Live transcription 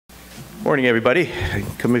Morning, everybody.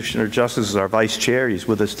 Commissioner Justice is our vice chair. He's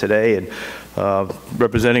with us today and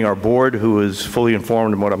representing our board, who is fully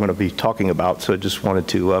informed in what I'm going to be talking about. So I just wanted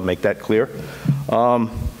to make that clear.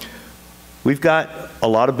 We've got a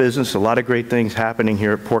lot of business, a lot of great things happening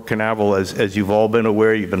here at Port Canaveral, as you've all been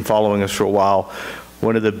aware. You've been following us for a while.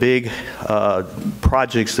 One of the big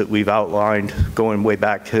projects that we've outlined going way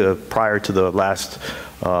back to prior to the last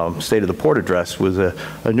State of the Port address was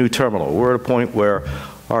a new terminal. We're at a point where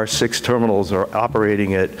our 6 terminals are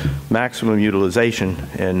operating at maximum utilization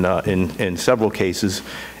in several cases,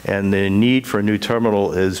 and the need for a new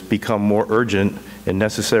terminal has become more urgent and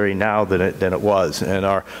necessary now than it was. And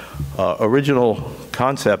our original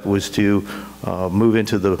concept was to move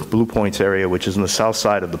into the Blue Points area, which is on the south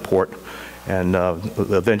side of the port. And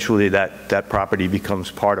eventually that property becomes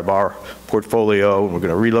part of our portfolio, and we're going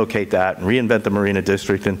to relocate that and reinvent the Marina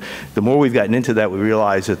District. And the more we've gotten into that, we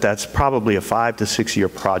realize that that's probably a 5 to 6 year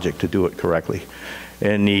project to do it correctly.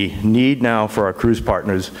 And the need now for our cruise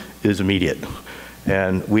partners is immediate.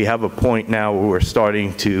 And we have a point now where we're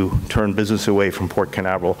starting to turn business away from Port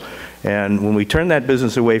Canaveral. And when we turn that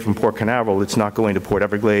business away from Port Canaveral, it's not going to Port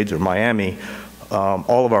Everglades or Miami.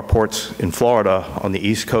 All of our ports in Florida on the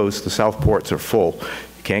East Coast, the South ports are full.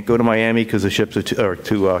 You can't go to Miami because the ships are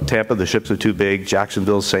to Tampa, the ships are too big.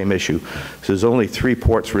 Jacksonville, same issue. So there's only 3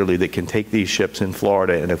 ports really that can take these ships in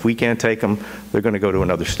Florida, and if we can't take them, they're going to go to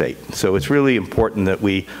another state. So it's really important that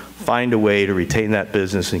we find a way to retain that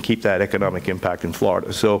business and keep that economic impact in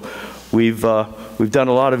Florida. So we've done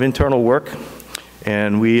a lot of internal work,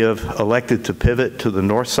 and we have elected to pivot to the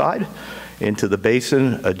north side, into the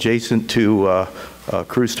basin adjacent to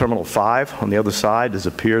Cruise Terminal 5. On the other side is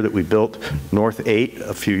a pier that we built, North 8,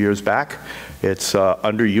 a few years back. It's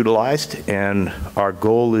underutilized, and our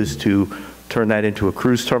goal is to turn that into a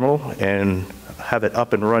cruise terminal and have it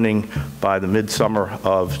up and running by the midsummer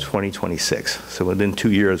of 2026. So within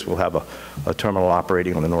 2 years, we'll have a terminal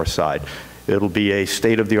operating on the north side. It'll be a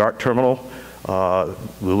state-of-the-art terminal.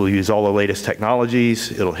 We will use all the latest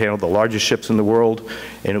technologies. It'll handle the largest ships in the world,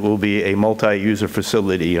 and it will be a multi-user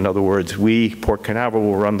facility. In other words, we, Port Canaveral,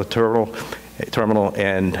 will run the terminal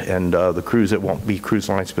and the cruise, it won't be cruise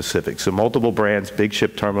line specific. So multiple brands, big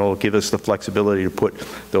ship terminal, give us the flexibility to put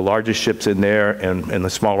the largest ships in there and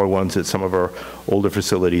the smaller ones at some of our older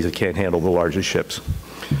facilities that can't handle the largest ships.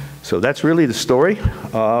 So that's really the story.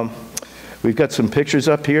 We've got some pictures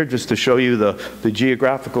up here just to show you the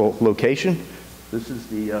geographical location. This is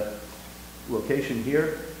the location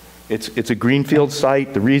here. It's a greenfield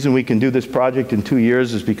site. The reason we can do this project in 2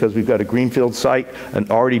 years is because we've got a greenfield site, an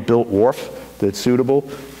already built wharf that's suitable.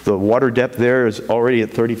 The water depth there is already at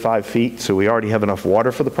 35 feet, so we already have enough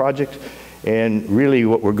water for the project. And really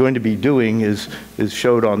what we're going to be doing is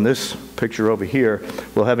showed on this picture over here.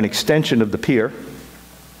 We'll have an extension of the pier,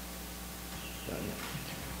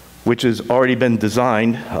 which has already been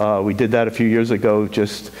designed. We did that a few years ago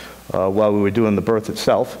just while we were doing the berth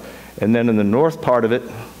itself. And then in the north part of it,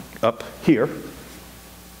 up here,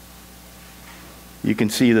 you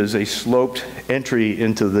can see there's a sloped entry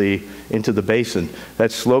into the basin.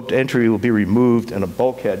 That sloped entry will be removed, and a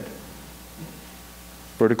bulkhead,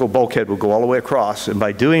 vertical bulkhead, will go all the way across. And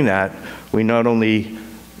by doing that, we not only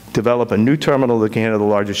develop a new terminal that can handle the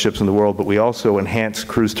largest ships in the world, but we also enhance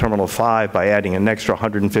Cruise Terminal 5 by adding an extra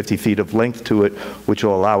 150 feet of length to it, which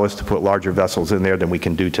will allow us to put larger vessels in there than we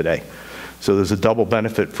can do today. So there's a double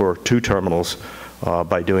benefit for 2 terminals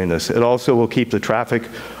by doing this. It also will keep the traffic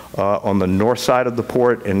on the north side of the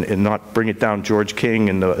port and not bring it down George King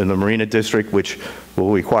in the Marina District, which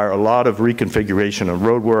will require a lot of reconfiguration and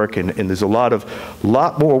road work, and there's a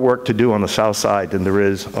lot more work to do on the south side than there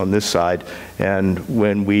is on this side. And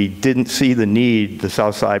when we didn't see the need, the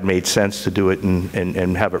south side made sense to do it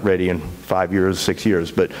and have it ready in 5 years, 6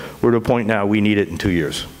 years. But we're to a point now we need it in 2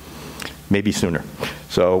 years, maybe sooner.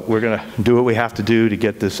 So we're going to do what we have to do to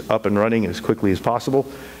get this up and running as quickly as possible,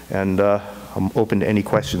 and I'm open to any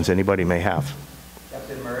questions anybody may have.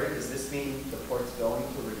 Captain Murray, does this mean the port's going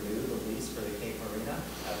to renew the lease for the Cape Marina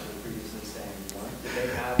after previously saying you weren't? Did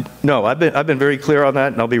they have? No, I've been very clear on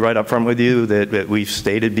that, and I'll be right up front with you that we've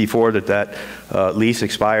stated before that lease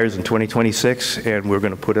expires in 2026, and we're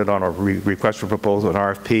going to put it on a request for proposal, an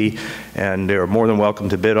RFP, and they're more than welcome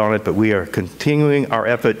to bid on it. But we are continuing our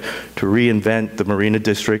effort to reinvent the Marina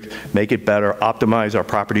District, make it better, optimize our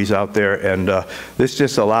properties out there, and this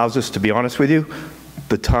just allows us, to be honest with you,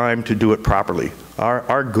 the time to do it properly.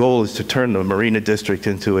 Our goal is to turn the Marina District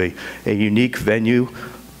into a unique venue,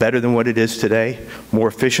 better than what it is today, more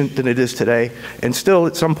efficient than it is today, and still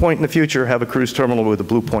at some point in the future have a cruise terminal where the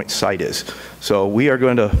Blue Point site is. So we are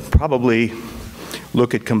going to probably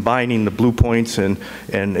look at combining the Blue Points and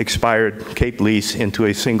expired Cape lease into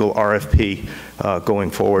a single RFP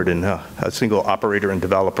going forward, and a single operator and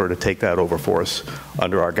developer to take that over for us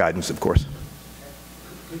under our guidance, of course.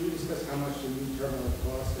 Could you discuss how much the new terminal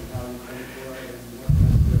costs and how you pay for it and what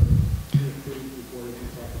has to be approved before you can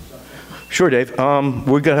start construction? Sure, Dave.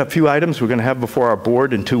 We're going to have a few items we're going to have before our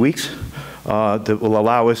board in 2 weeks that will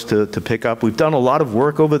allow us to pick up. We've done a lot of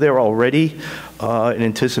work over there already in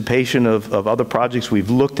anticipation of other projects. We've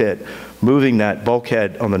looked at moving that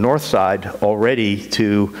bulkhead on the north side already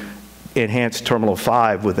to enhance Terminal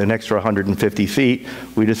 5 with an extra 150 feet.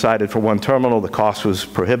 We decided for one terminal the cost was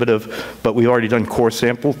prohibitive, but we've already done core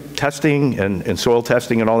sample testing and soil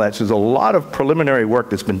testing and all that. So there's a lot of preliminary work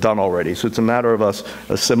that's been done already. So it's a matter of us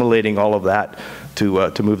assimilating all of that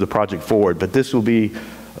to move the project forward. But this will be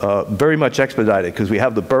very much expedited because we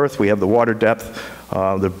have the berth, we have the water depth.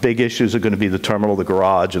 The big issues are going to be the terminal, the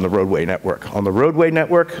garage, and the roadway network. On the roadway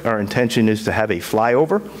network, our intention is to have a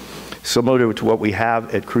flyover similar to what we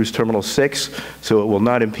have at Cruise Terminal 6, so it will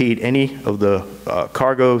not impede any of the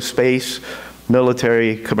cargo space,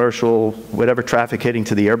 military, commercial, whatever traffic heading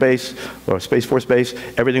to the airbase or Space Force Base.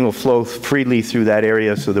 Everything will flow freely through that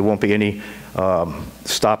area, so there won't be any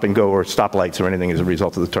stop and go or stoplights or anything as a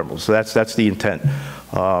result of the terminal. So that's the intent.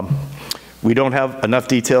 We don't have enough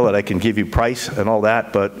detail that I can give you price and all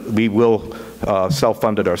that, but we will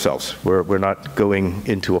self-fund it ourselves. We're not going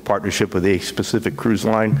into a partnership with a specific cruise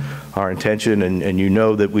line. Our intention, and you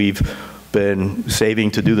know that we've been saving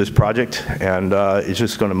to do this project, and it's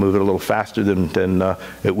just going to move it a little faster than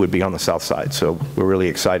it would be on the south side. So we're really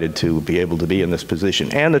excited to be able to be in this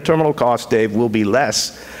position. And the terminal cost, Dave, will be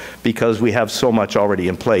less because we have so much already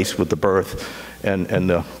in place with the berth and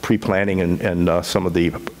the pre-planning and some of the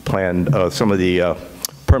planned, some of the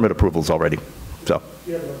permit approvals already. So.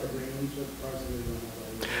 Do you have like a range of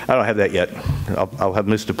prices? I don't have that yet. I'll have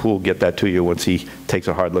Mr. Poole get that to you once he takes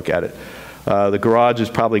a hard look at it. The garage is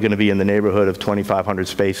probably going to be in the neighborhood of 2,500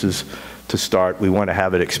 spaces to start. We want to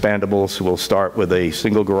have it expandable, so we'll start with a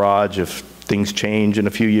single garage. If things change in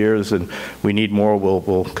a few years and we need more,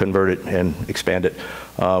 we'll convert it and expand it.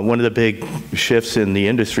 One of the big shifts in the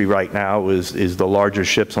industry right now is the larger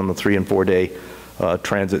ships on the 3- and 4-day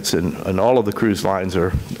transits, and all of the cruise lines are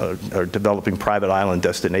developing private island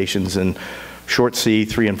destinations and short sea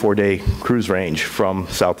 3- and 4-day cruise range from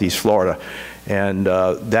Southeast Florida. And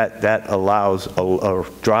that allows or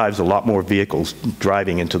drives a lot more vehicles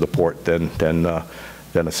driving into the port than a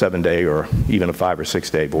 7-day or even a 5- or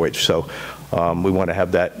 6-day voyage. So we want to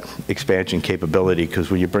have that expansion capability,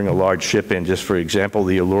 because when you bring a large ship in, just for example,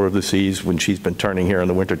 the Allure of the Seas, when she's been turning here in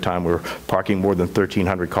the wintertime, we're parking more than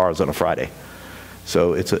 1,300 cars on a Friday.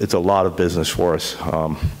 So it's a lot of business for us.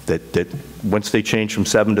 That once they change from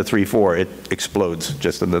 7 to 3-4, it explodes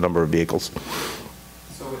just in the number of vehicles.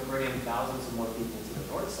 So with bringing thousands of more people to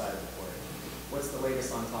the north side of the port, what's the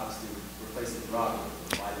latest on talks to replace the garage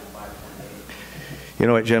with 5 and 5.8? You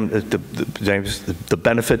know what, Jim, James, the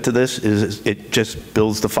benefit to this is it just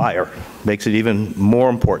builds the fire, makes it even more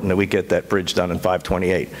important that we get that bridge done in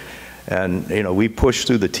 528. And, you know, we push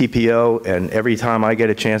through the TPO, and every time I get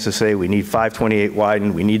a chance to say we need 528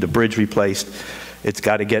 widened, we need the bridge replaced, it's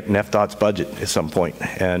got to get in FDOT's budget at some point,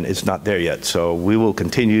 and it's not there yet. So we will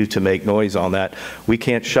continue to make noise on that. We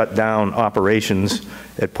can't shut down operations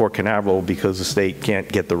at Port Canaveral because the state can't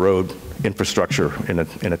get the road infrastructure in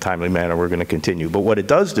a timely manner. We're going to continue. But what it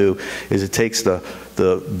does do is it takes the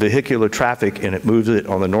vehicular traffic and it moves it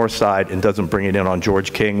on the north side and doesn't bring it in on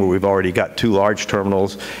George King, where we've already got 2 large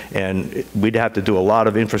terminals, and we'd have to do a lot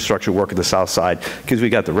of infrastructure work at the south side because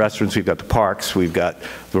we've got the restaurants, we've got the parks, we've got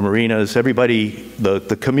the marinas. Everybody,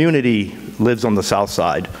 the community lives on the south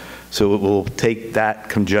side, so it will take that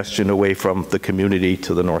congestion away from the community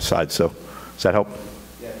to the north side. So does that help?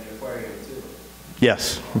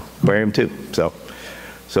 Yes, aquarium too.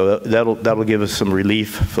 So that'll give us some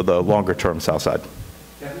relief for the longer term south side.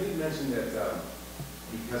 Capt, you mentioned that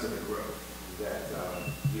because of the growth, that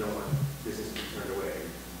you don't want business to be turned away.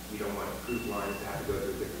 You don't want cruise lines to have to go to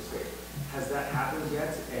a different state. Has that happened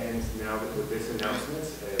yet? And now with this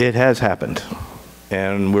announcement? It has happened.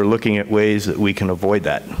 And we're looking at ways that we can avoid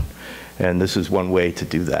that. And this is one way to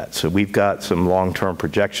do that. So we've got some long-term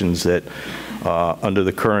projections that under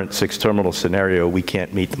the current 6-terminal scenario, we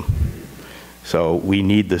can't meet them. So we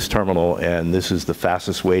need this terminal, and this is the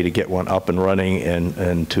fastest way to get one up and running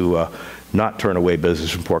and to not turn away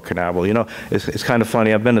business from Port Canaveral. You know, it's kind of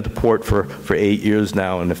funny. I've been at the port for 8 years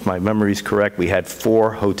now, and if my memory is correct, we had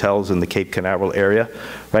 4 hotels in the Cape Canaveral area.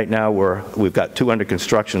 Right now, we've got 2 under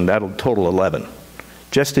construction. That'll total 11.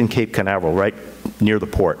 just in Cape Canaveral, right near the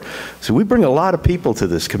port. So we bring a lot of people to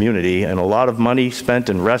this community and a lot of money spent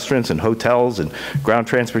in restaurants and hotels and ground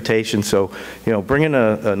transportation. So, you know, bringing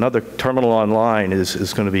another terminal online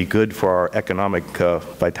is going to be good for our economic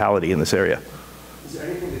vitality in this area. Is there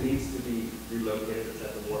anything that needs to be relocated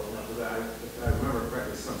at the wharf now? Because if I remember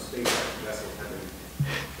correctly, some space vessels have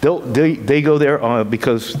been. They go there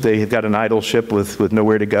because they've got an idle ship with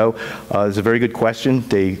nowhere to go. It's a very good question.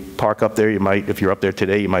 They park up there. You might, if you're up there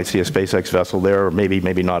today, you might see a SpaceX vessel there, or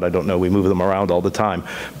maybe not. I don't know. We move them around all the time.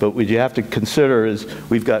 But what you have to consider is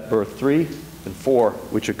we've got berth 3 and 4,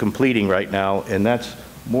 which are completing right now, and that's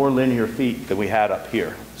more linear feet than we had up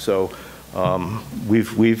here. So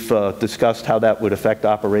we've discussed how that would affect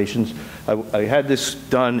operations. I had this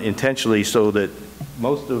done intentionally so that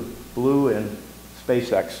most of Blue and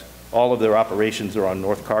SpaceX, all of their operations are on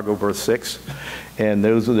North Cargo Berth 6, and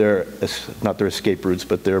those are their, not their escape routes,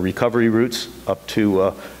 but their recovery routes up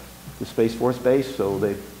to the Space Force Base. So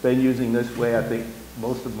they've been using this way. I think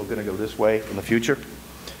most of them are going to go this way in the future.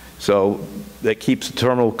 So that keeps the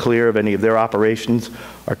terminal clear of any of their operations.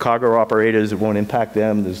 Our cargo operators, it won't impact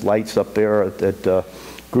them. There's lights up there at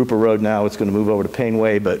Grouper Road now. It's going to move over to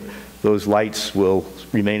Painway, but those lights will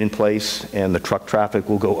remain in place, and the truck traffic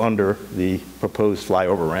will go under the proposed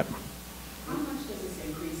flyover ramp. How much does this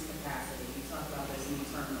increase capacity? You talked about this new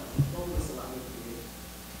terminal. What will this allow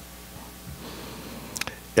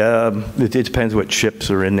you to do? It depends what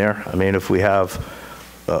ships are in there. I mean, if we have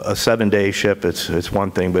a 7-day ship, it's one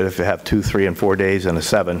thing, but if you have 2, 3, and 4 days and a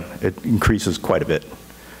 7, it increases quite a bit.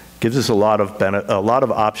 Gives us a lot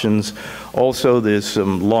of options. Also, there's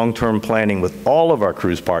some long-term planning with all of our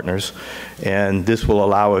cruise partners, and this will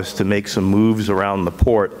allow us to make some moves around the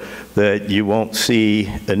port that you won't see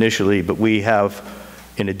initially, but we have,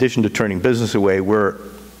 in addition to turning business away, we're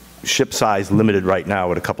ship size limited right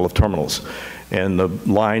now at a couple of terminals. And the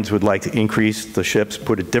lines would like to increase the ships,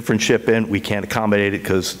 put a different ship in. We can't accommodate it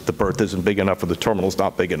because the berth isn't big enough or the terminal's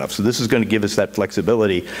not big enough. So this is going to give us that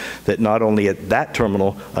flexibility that not only at that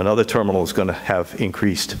terminal, another terminal is going to have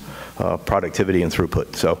increased productivity and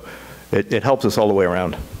throughput. So it helps us all the way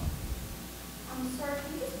around. Sir,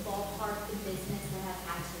 can you just ballpark the business that has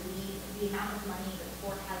had to leave, the amount of money the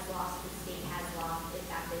port has lost, the state has lost, if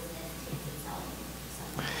that business takes itself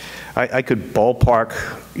somewhere? I could ballpark,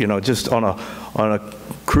 you know, just on a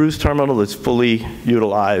cruise terminal that's fully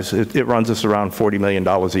utilized, it runs us around $40 million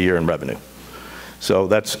a year in revenue. So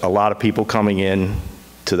that's a lot of people coming in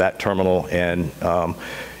to that terminal, and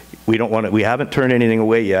we haven't turned anything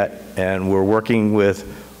away yet, and we're working with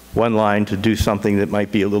one line to do something that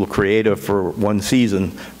might be a little creative for one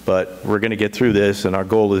season, but we're going to get through this, and our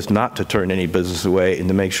goal is not to turn any business away and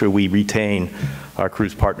to make sure we retain our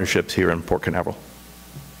cruise partnerships here in Port Canaveral.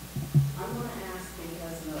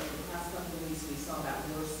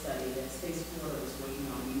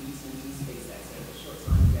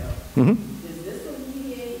 Does this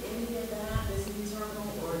alleviate any of that, this new terminal,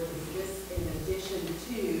 or is this in addition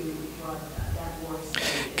to what that wharf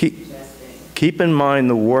study is suggesting? Keep in mind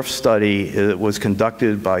the wharf study was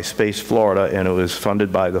conducted by Space Florida, and it was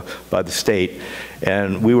funded by the state.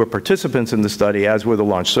 And we were participants in the study, as were the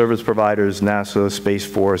launch service providers, NASA, Space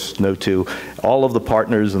Force, NO2, all of the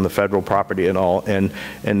partners in the federal property and all. And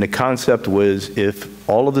the concept was, if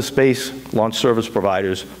all of the space launch service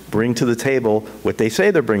providers bring to the table what they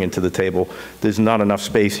say they're bringing to the table, there's not enough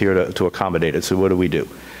space here to accommodate it. So what do we do?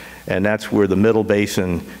 And that's where the middle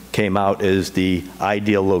basin came out as the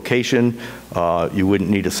ideal location. You wouldn't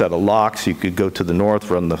need a set of locks. You could go to the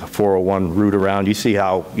north, run the 401 route around. You see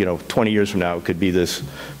how, 20 years from now, it could be this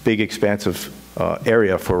big, expansive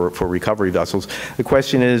area for recovery vessels. The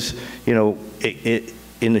question is,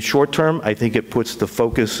 in the short term, I think it puts the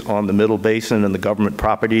focus on the middle basin and the government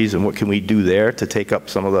properties and what can we do there to take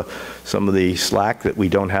up some of the slack that we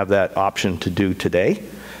don't have that option to do today.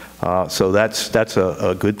 So that's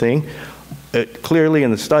a good thing. Clearly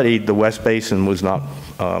in the study, the West Basin was not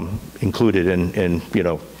included in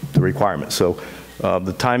the requirements. So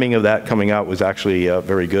the timing of that coming out was actually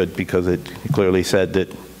very good, because it clearly said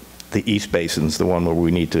that the East Basin's the one where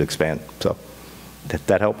we need to expand. So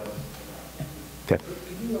that help? Okay.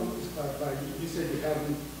 Could you just clarify, you said you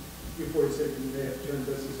haven't, before you said you may have turned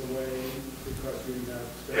business away because you're not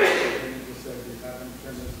special, you just said you haven't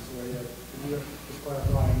turned business away yet. Could you just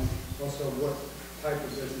clarify also what type of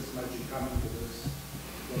business might be coming to this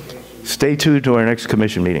location? Stay tuned to our next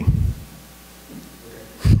commission meeting.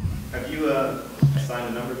 Okay. Have you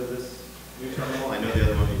assigned a number to this new terminal? I know the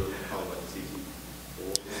other one you were probably like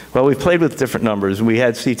CC4. Well, we've played with different numbers. We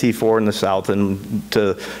had CT4 in the south, and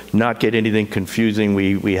to not get anything confusing,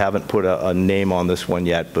 we haven't put a name on this one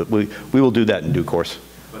yet, but we will do that in due course.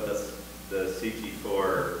 But the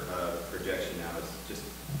CT4 projection now is just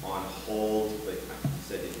on hold, like you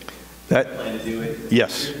said, you plan to do it?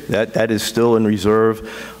 Yes, that is still in reserve.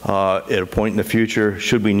 At a point in the future,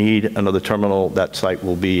 should we need another terminal, that site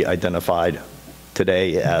will be identified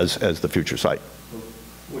today as the future site.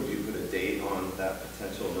 Would you put a date on that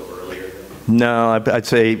potential a little earlier than? No, I'd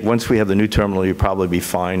say once we have the new terminal, you'd probably be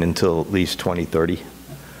fine until at least 2030.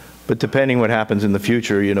 But depending what happens in the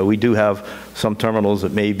future, you know, we do have some terminals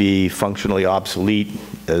that may be functionally obsolete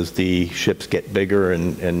as the ships get bigger,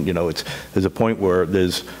 and you know, there's a point where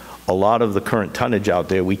there's a lot of the current tonnage out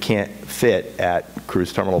there we can't fit at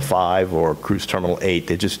Cruise Terminal 5 or Cruise Terminal 8.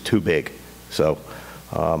 They're just too big. So.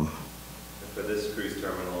 For this cruise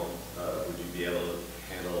terminal, would you be able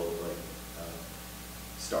to handle like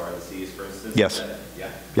Star of the Seas, for instance? Yes.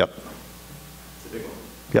 Yeah. Yep. It's a big one.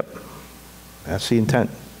 Yep. That's the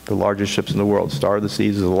intent. The largest ships in the world, Star of the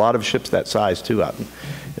Seas. There's a lot of ships that size too out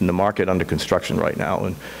in the market under construction right now,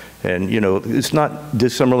 and you know, it's not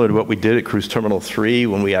dissimilar to what we did at Cruise Terminal 3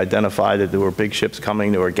 when we identified that there were big ships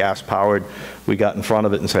coming that were gas powered. We got in front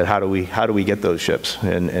of it and said, how do we get those ships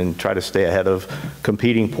and try to stay ahead of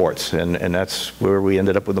competing ports, and that's where we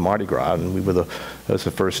ended up with the Mardi Gras, and that was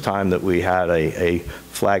the first time that we had a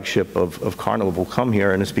flagship of Carnival come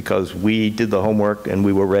here, and it's because we did the homework and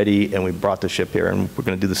we were ready and we brought the ship here, and we're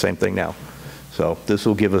going to do the same thing now. So this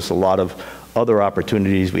will give us a lot of other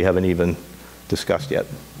opportunities we haven't even discussed yet.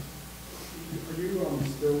 Are you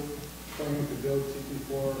still planning to build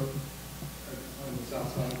CP4 on the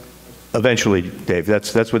south side? Eventually, Dave,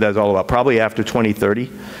 that's what that's all about. Probably after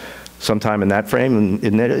 2030, sometime in that frame,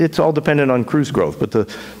 and it's all dependent on cruise growth. But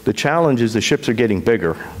the challenge is the ships are getting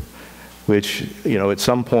bigger, which, you know, at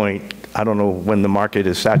some point, I don't know when the market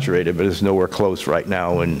is saturated, but it's nowhere close right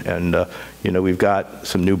now. And you know, we've got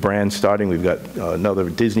some new brands starting. We've got another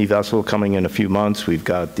Disney vessel coming in a few months. We've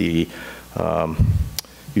got the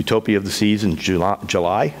Utopia of the Seas in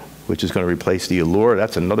July, which is going to replace the Allure.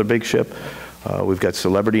 That's another big ship. We've got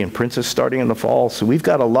Celebrity and Princess starting in the fall. So we've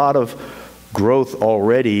got a lot of growth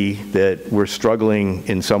already that we're struggling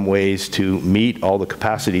in some ways to meet all the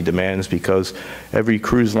capacity demands, because every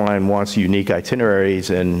cruise line wants unique itineraries,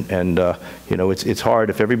 and you know, it's hard.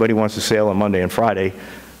 If everybody wants to sail on Monday and Friday,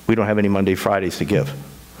 we don't have any Monday, Fridays to give.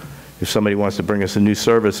 If somebody wants to bring us a new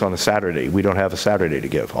service on a Saturday, we don't have a Saturday to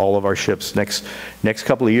give. All of our ships, next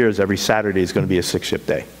couple of years, every Saturday is going to be a 6-ship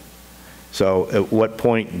day. So at what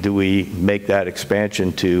point do we make that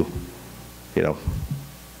expansion to, you know,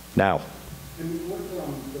 now? And what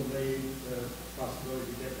delayed the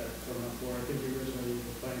possibility to get that terminal for? I think originally you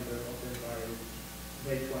were planning to open by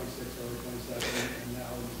late 26 or 27, and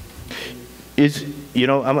now. You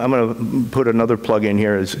know, I'm going to put another plug in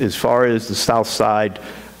here. As far as the south side,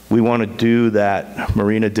 we want to do that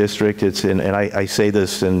Marina District. It's in, and I say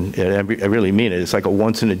this, and I really mean it. It's like a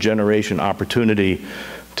once-in-a-generation opportunity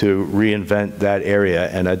to reinvent that area,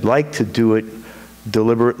 and I'd like to do it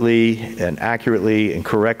deliberately and accurately and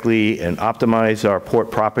correctly and optimize our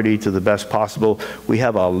port property to the best possible. We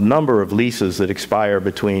have a number of leases that expire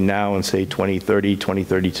between now and, say, 2030,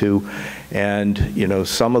 2032, and you know,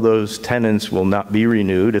 some of those tenants will not be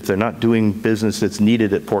renewed if they're not doing business that's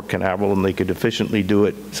needed at Port Canaveral, and they could efficiently do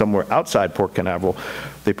it somewhere outside Port Canaveral.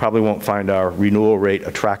 They probably won't find our renewal rate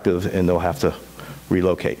attractive, and they'll have to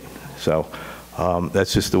relocate. So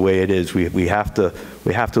that's just the way it is. We have to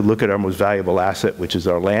look at our most valuable asset, which is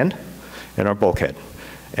our land and our bulkhead.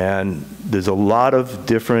 And there's a lot of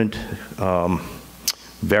different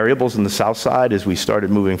variables in the south side. As we started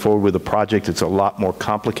moving forward with the project, it's a lot more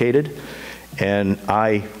complicated. And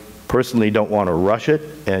I personally don't want to rush it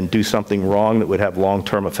and do something wrong that would have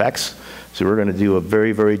long-term effects. So we're going to do a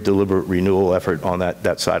very, very deliberate renewal effort on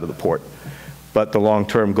that side of the port. But the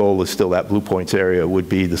long-term goal is still that Blue Points area would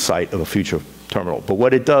be the site of a future terminal. But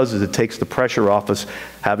what it does is it takes the pressure off us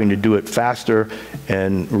having to do it faster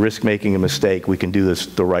and risk making a mistake. We can do this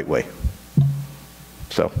the right way.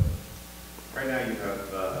 So. Right now you have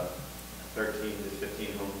 13 to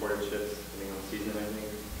 15 home ported ships, depending on season, I think,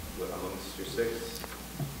 amongst your 6. Is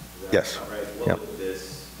that Yes. Right? What Yep. would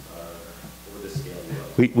this scale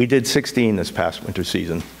be up? We did 16 this past winter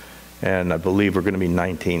season, and I believe we're going to be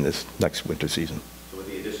 19 this next winter season. So with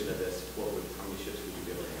the addition of this, how many ships would you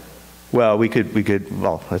be able to handle? Well,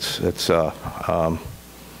 well, it's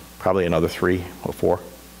probably another 3 or 4,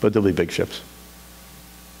 but they'll be big ships.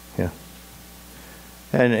 Yeah.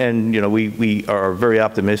 And you know, we are very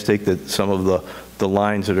optimistic that some of the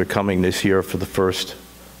lines that are coming this year for the first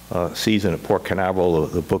season at Port Canaveral.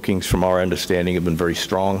 The bookings, from our understanding, have been very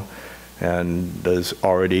strong, and there's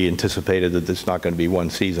already anticipated that it's not going to be one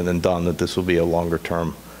season and done, that this will be a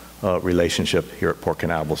longer-term relationship here at Port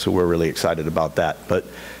Canaveral. So we're really excited about that. But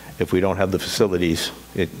if we don't have the facilities,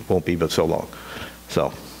 it won't be but so long.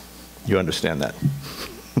 So you understand that.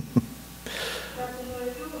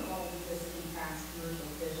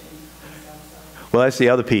 Well, that's the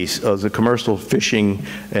other piece. The commercial fishing,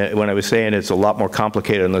 when I was saying it's a lot more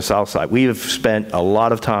complicated on the south side, we have spent a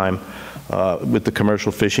lot of time with the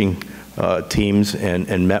commercial fishing teams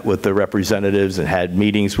and met with the representatives and had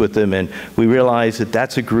meetings with them, and we realized that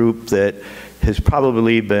that's a group that has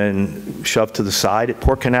probably been shoved to the side at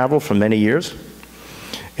Port Canaveral for many years.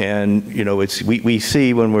 And, you know, we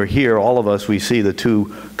see when we're here, all of us, we see the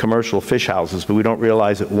two commercial fish houses, but we don't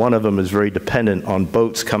realize that one of them is very dependent on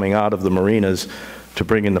boats coming out of the marinas to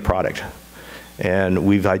bring in the product. And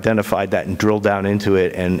we've identified that and drilled down into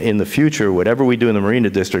it. And in the future, whatever we do in the Marina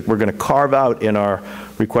District, we're going to carve out in our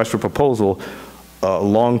request for proposal a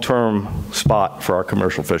long-term spot for our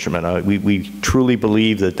commercial fishermen. We truly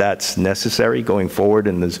believe that that's necessary going forward,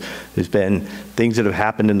 and there's been things that have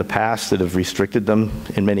happened in the past that have restricted them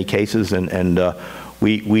in many cases, and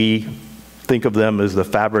we think of them as the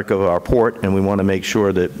fabric of our port, and we want to make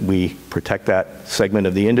sure that we protect that segment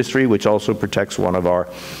of the industry, which also protects one of our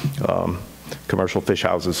commercial fish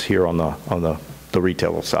houses here on the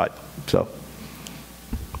retail side. So.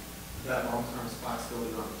 That long-term spot still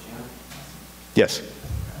is on the channel? Yes.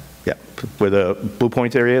 Yeah. Where the Blue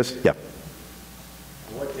Point area is? Yeah.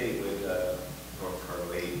 What date would North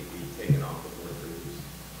Carolina be taken off the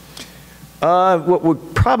board? What we're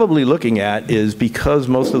probably looking at is, because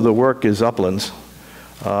most of the work is uplands,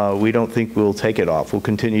 we don't think we'll take it off. We'll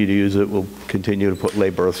continue to use it. We'll continue to put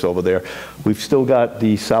lay berths over there. We've still got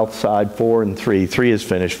the south side 4 and 3. 3 is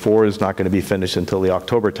finished. 4 is not going to be finished until the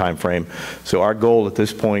October timeframe. So our goal at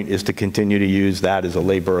this point is to continue to use that as a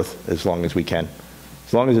lay berth as long as we can,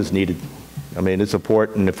 as long as it's needed. I mean, it's a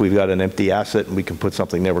port, and if we've got an empty asset and we can put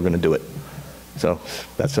something there, we're going to do it. So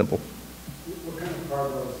that's simple. What kind of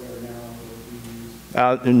cargo is there now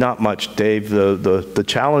that will be used? Not much, Dave. The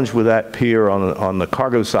challenge with that pier on the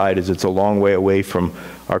cargo side is it's a long way away from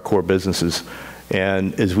our core businesses.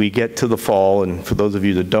 And as we get to the fall, and for those of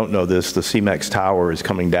you that don't know this, the CMEX tower is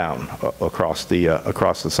coming down across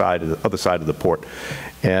the side, other side of the port.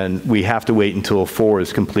 And we have to wait until 4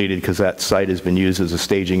 is completed, because that site has been used as a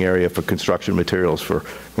staging area for construction materials for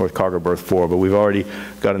North Cargo Berth 4. But we've already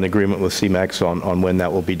got an agreement with CMEX on when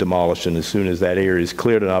that will be demolished. And as soon as that area is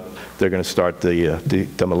cleared up, they're going to start the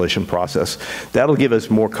demolition process. That'll give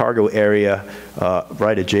us more cargo area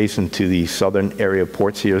right adjacent to the southern area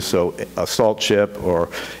ports here. So a salt ship or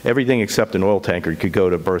everything except an oil tanker could go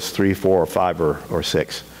to berths 3, 4, or 5, or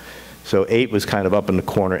 6. So 8 was kind of up in the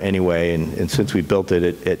corner anyway, and since we built it,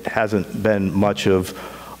 it hasn't been much of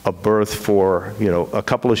a berth for, you know, a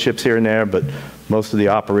couple of ships here and there, but most of the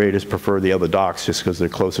operators prefer the other docks just because they're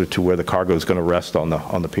closer to where the cargo is going to rest on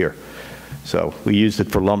the pier. So we used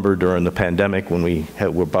it for lumber during the pandemic when we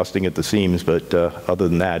were busting at the seams, but other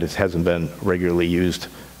than that, it hasn't been regularly used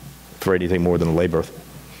for anything more than a lay berth.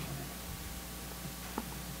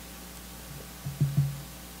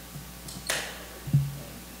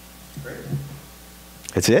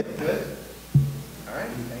 That's it? Good. All right,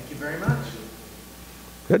 thank you very much.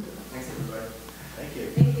 Good. Thanks, everybody. Thank you.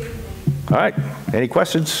 Thank you. All right. Any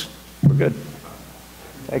questions? We're good.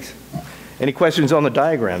 Thanks. Any questions on the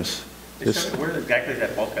diagrams? Where exactly is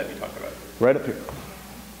that bulkhead you talked about? Right up here.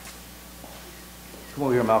 Come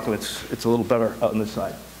over here, Malcolm. It's a little better out on this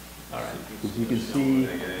side. All right. You can see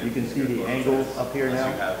the angle up here now,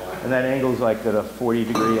 and that angle is like at a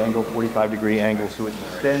 40-degree angle, 45-degree angle, so it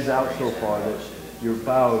extends out so far that your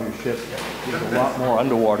bow of your ship gets a lot more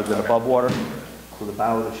underwater than above water, so the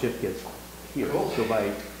bow of the ship gets here. So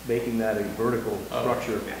by making that a vertical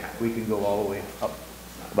structure, we can go all the way up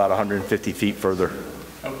about 150 feet further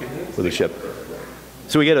with the ship.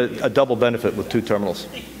 So we get a double benefit with 2 terminals.